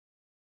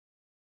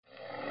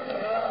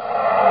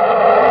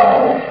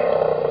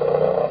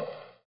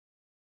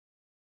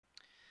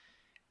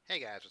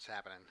guys what's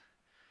happening.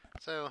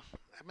 So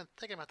I've been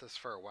thinking about this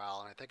for a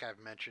while, and I think I've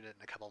mentioned it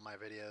in a couple of my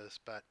videos,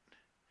 but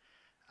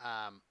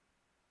um,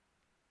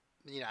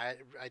 I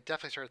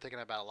definitely started thinking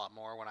about it a lot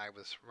more when I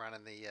was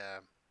running the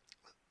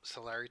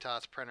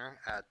Celeritas printer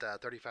at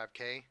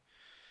 35K,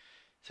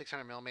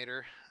 600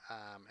 millimeter,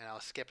 and I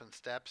was skipping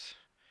steps,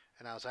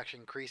 and I was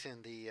actually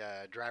increasing the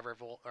driver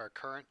volt or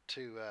current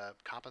to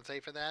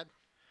compensate for that.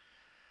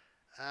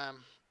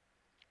 Um,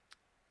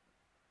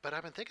 but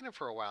I've been thinking it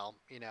for a while.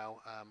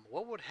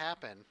 What would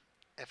happen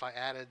if I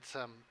added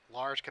some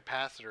large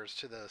capacitors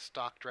to the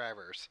stock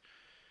drivers?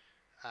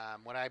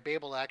 Would I be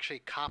able to actually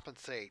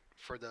compensate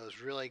for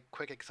those really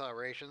quick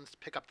accelerations,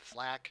 pick up the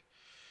slack?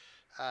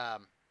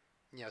 Um,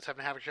 instead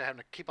of having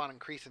to keep on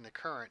increasing the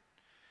current,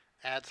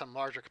 add some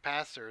larger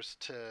capacitors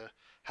to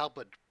help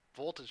with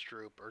voltage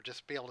droop, or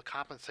just be able to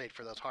compensate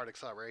for those hard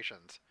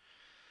accelerations.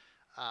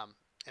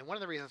 And one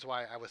of the reasons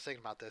why I was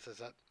thinking about this is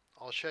that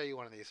I'll show you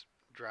one of these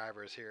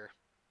drivers here.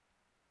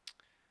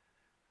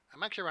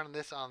 I'm actually running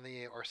this on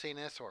the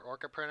Orsinus or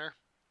Orca printer.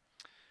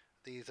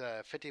 These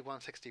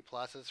 5160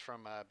 Pluses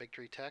from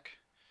BigTreeTech.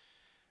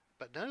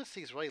 But notice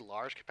these really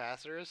large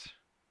capacitors.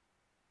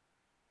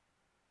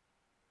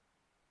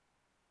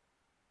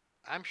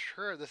 I'm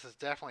sure this is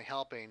definitely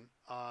helping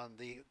on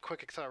the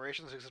quick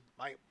accelerations, because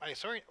my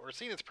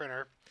Orsinus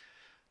printer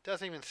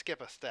doesn't even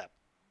skip a step,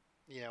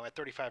 at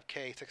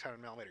 35K, 600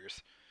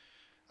 millimeters.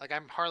 Like,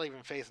 I'm hardly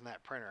even phasing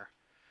that printer.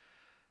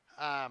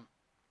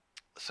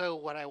 So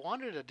what I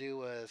wanted to do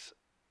was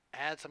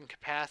add some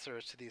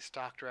capacitors to these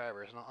stock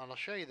drivers, and I'll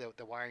show you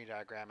the wiring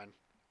diagram and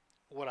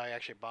what I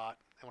actually bought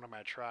and what I'm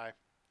going to try.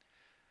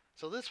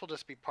 So this will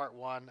just be part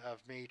one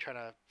of me trying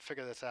to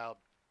figure this out.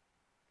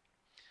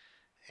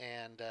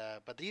 And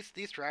but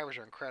these drivers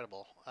are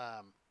incredible,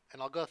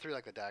 and I'll go through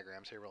like the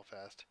diagrams here real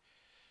fast.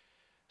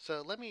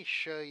 So let me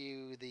show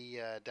you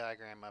the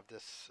diagram of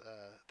this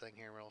thing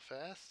here real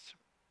fast.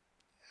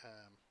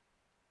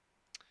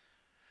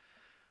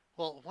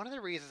 Well, one of the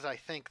reasons I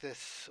think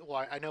this,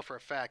 well, I know for a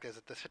fact, is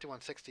that this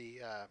 5160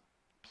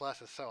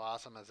 Plus is so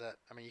awesome is that,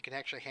 I mean, you can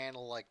actually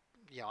handle, like,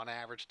 on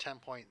average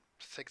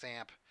 10.6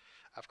 amp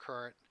of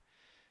current.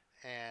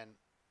 And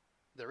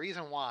the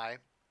reason why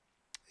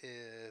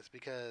is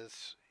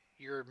because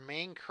your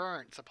main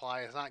current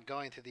supply is not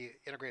going to the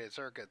integrated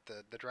circuit,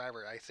 the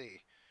driver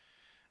IC.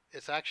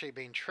 It's actually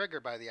being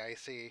triggered by the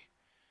IC,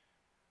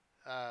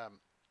 and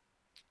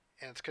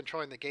it's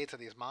controlling the gates of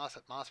these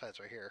MOSFETs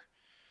right here.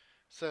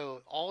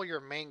 So all your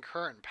main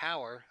current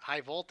power,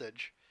 high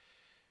voltage,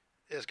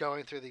 is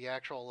going through the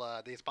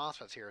actual these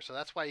MOSFETs here. So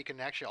that's why you can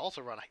actually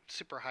also run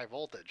super high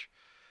voltage.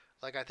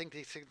 Like, I think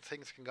these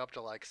things can go up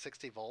to like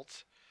 60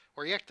 volts.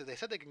 Or they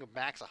said they can go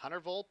max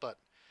 100 volt, but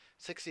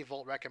 60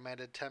 volt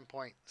recommended,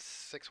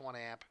 10.61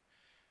 amp,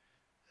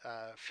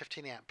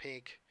 15 amp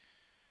peak.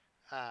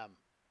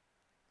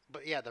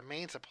 But yeah, the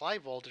main supply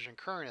voltage and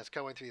current is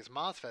going through these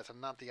MOSFETs and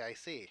not the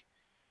IC.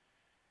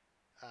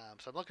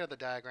 So I'm looking at the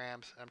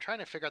diagrams, and I'm trying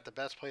to figure out the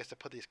best place to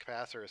put these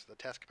capacitors, the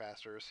test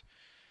capacitors.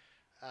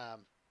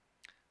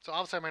 So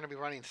obviously I'm going to be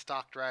running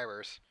stock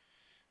drivers,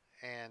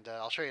 and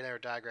I'll show you another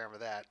diagram of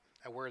that,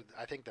 and where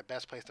I think the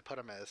best place to put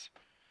them is.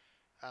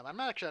 I'm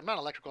not an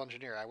electrical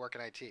engineer. I work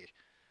in IT.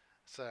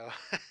 So,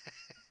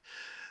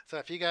 so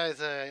if you guys,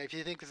 if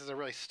you think this is a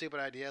really stupid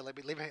idea, leave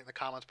it in the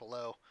comments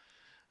below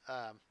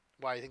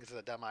why you think this is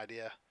a dumb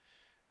idea.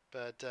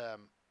 But all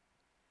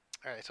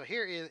right, so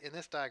here in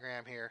this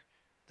diagram here,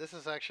 this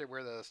is actually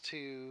where those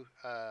two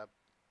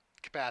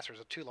capacitors,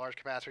 the two large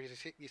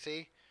capacitors you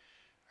see,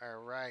 are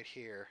right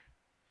here.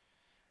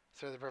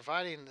 So they're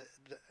providing,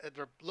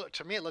 look,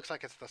 to me it looks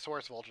like it's the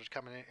source voltage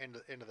coming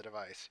into the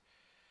device.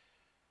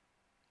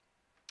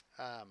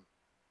 All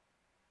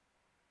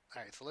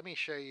right, so let me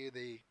show you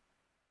the.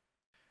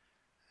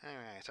 All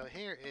right, so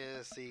here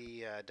is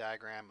the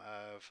diagram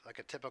of like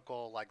a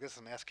typical, like this is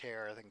an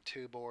SKR, I think,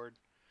 2 board.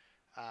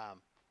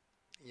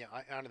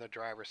 Under the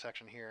driver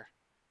section here.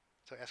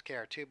 So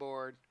SKR 2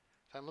 board.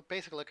 So I'm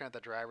basically looking at the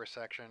driver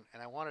section,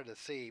 and I wanted to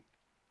see,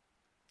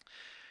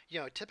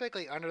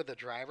 typically under the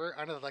driver,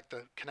 under like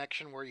the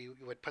connection where you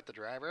would put the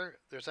driver,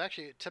 there's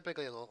actually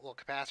typically a little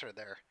capacitor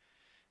there.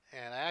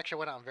 And I actually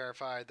went out and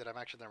verified that I'm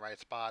actually in the right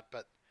spot,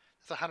 but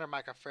it's a 100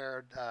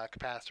 microfarad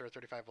capacitor,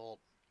 35 volt.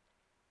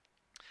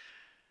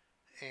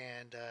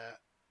 And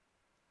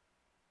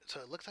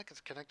so it looks like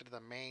it's connected to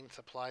the main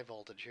supply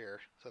voltage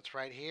here. So it's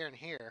right here and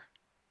here.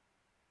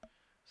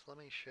 So let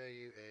me show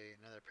you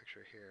another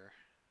picture here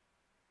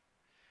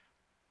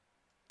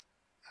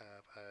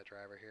of a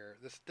driver here.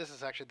 This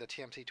is actually the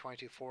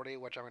TMC2240,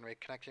 which I'm going to be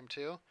connecting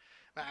to.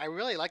 Now, I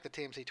really like the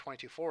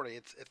TMC2240.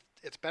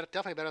 It's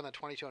definitely better than the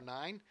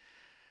 2209.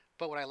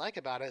 But what I like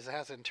about it is it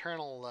has an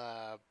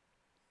internal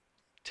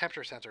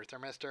temperature sensor,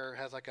 thermistor.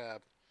 Has like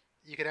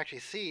you can actually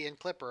see in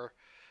Clipper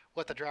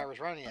what the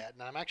driver's running at.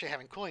 And I'm actually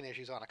having cooling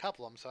issues on a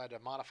couple of them, so I had to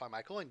modify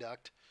my cooling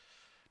duct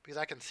because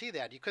I can see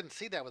that. You couldn't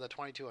see that with a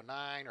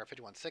 2209 or a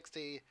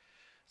 5160.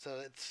 So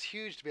it's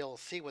huge to be able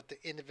to see what the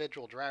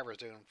individual driver is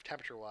doing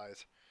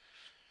temperature-wise.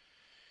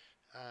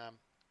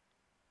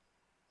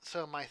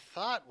 So my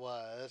thought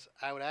was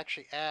I would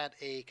actually add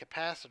a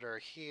capacitor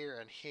here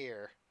and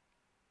here.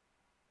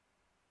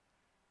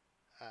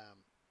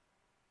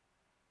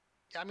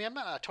 I mean, I'm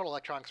not a total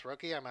electronics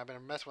rookie. I've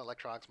been messing with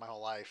electronics my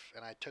whole life,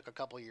 and I took a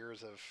couple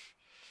years of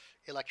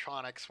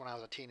electronics when I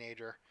was a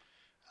teenager.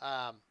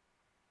 Um,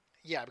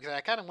 yeah, because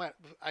I kind of went,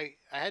 I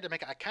had to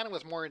make, I kind of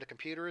was more into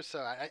computers, so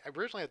I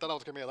originally I thought I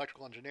was going to be an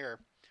electrical engineer.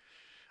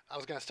 I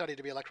was going to study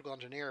to be an electrical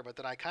engineer, but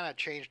then I kind of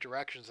changed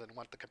directions and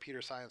went the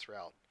computer science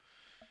route.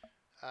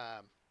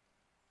 Um,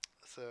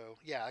 so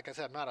yeah, like I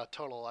said, I'm not a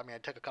total. I mean, I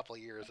took a couple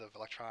of years of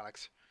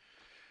electronics.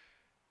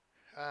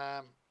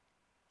 Um,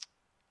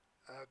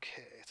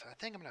 okay, so I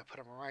think I'm going to put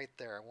them right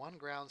there. One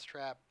ground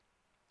strap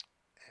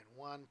and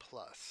one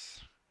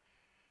plus.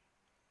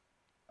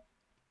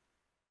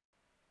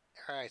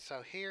 All right,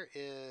 so here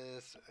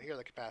are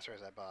the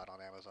capacitors I bought on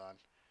Amazon.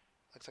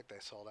 Looks like they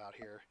sold out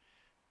here,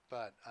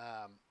 but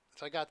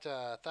so I got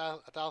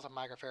 1,000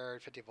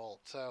 microfarad, 50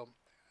 volt. So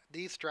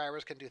these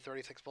drivers can do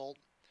 36 volt.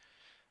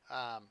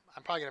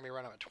 I'm probably going to be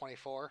running them at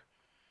 24.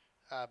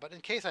 But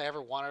in case I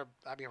ever want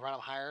to, run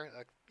them higher.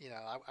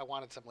 I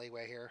wanted some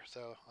leeway here.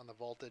 So on the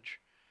voltage.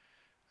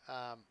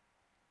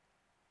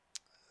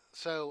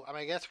 So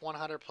I guess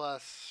 100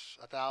 plus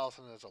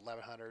 1,000 is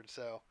 1,100.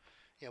 So,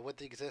 with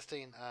the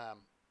existing,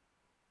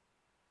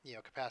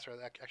 capacitor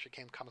that actually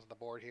comes on the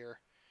board here.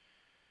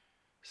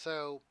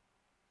 So,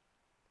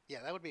 yeah,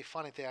 that would be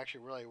fun if they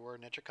actually really were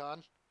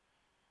Nichicon.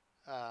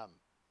 I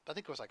think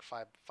it was like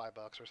 $5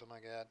 or something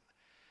like that.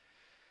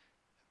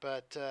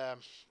 But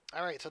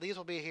all right, so these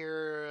will be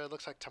here.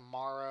 Looks like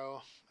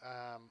tomorrow.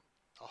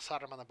 I'll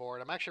solder them on the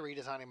board. I'm actually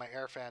redesigning my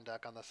air fan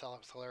duct on the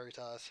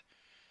Celeritas.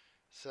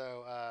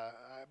 So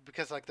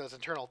because like those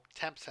internal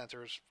temp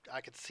sensors,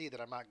 I could see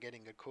that I'm not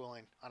getting good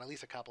cooling on at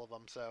least a couple of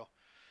them. So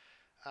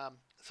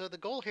so the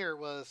goal here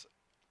was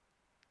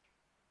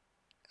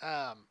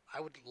I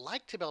would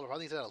like to be able to run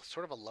these at a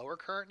sort of a lower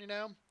current.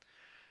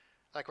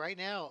 Like right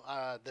now,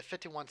 the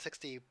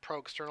 5160 Pro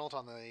externals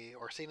on the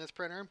Orsina's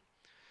printer,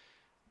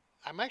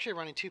 I'm actually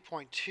running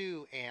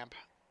 2.2 amp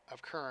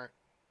of current,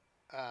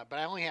 but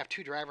I only have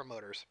 2 driver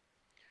motors.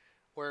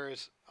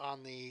 Whereas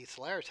on the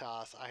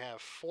Celeritas, I have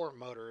 4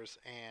 motors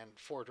and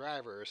 4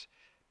 drivers,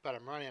 but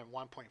I'm running at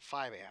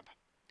 1.5 amp.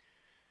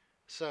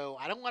 So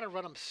I don't want to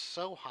run them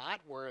so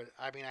hot where,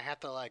 I have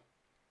to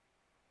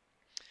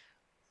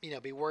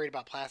be worried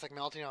about plastic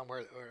melting on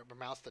where it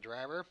mounts the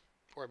driver,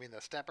 or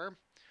the stepper.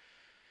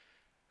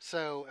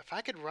 So if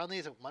I could run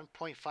these at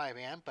 1.5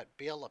 amp, but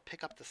be able to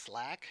pick up the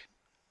slack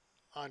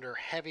under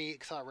heavy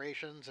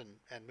accelerations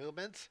and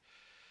movements,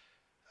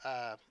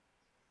 that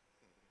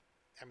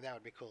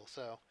would be cool.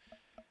 So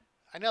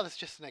I know this is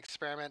just an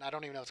experiment. I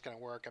don't even know if it's going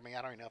to work. I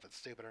don't even know if it's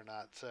stupid or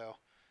not. So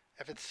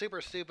if it's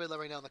super stupid, let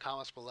me know in the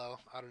comments below.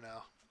 I don't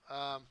know.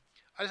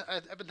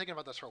 I've been thinking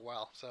about this for a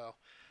while. So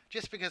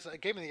just because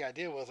it gave me the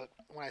idea was that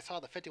when I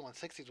saw the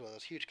 5160s with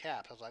those huge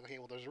caps, I was like, okay,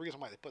 well, there's a reason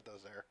why they put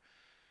those there.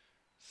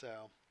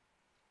 So,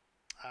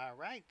 all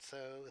right.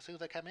 So as soon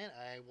as I come in,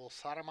 I will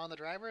solder them on the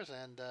drivers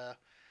and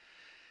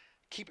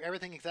keep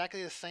everything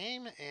exactly the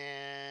same,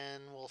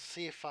 and we'll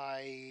see if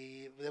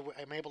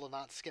I'm able to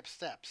not skip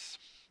steps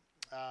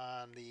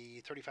on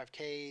the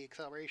 35K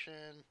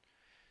acceleration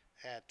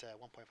at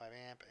 1.5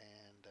 amp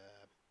and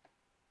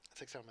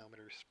 600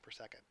 millimeters per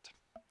second.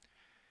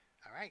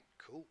 All right,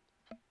 cool.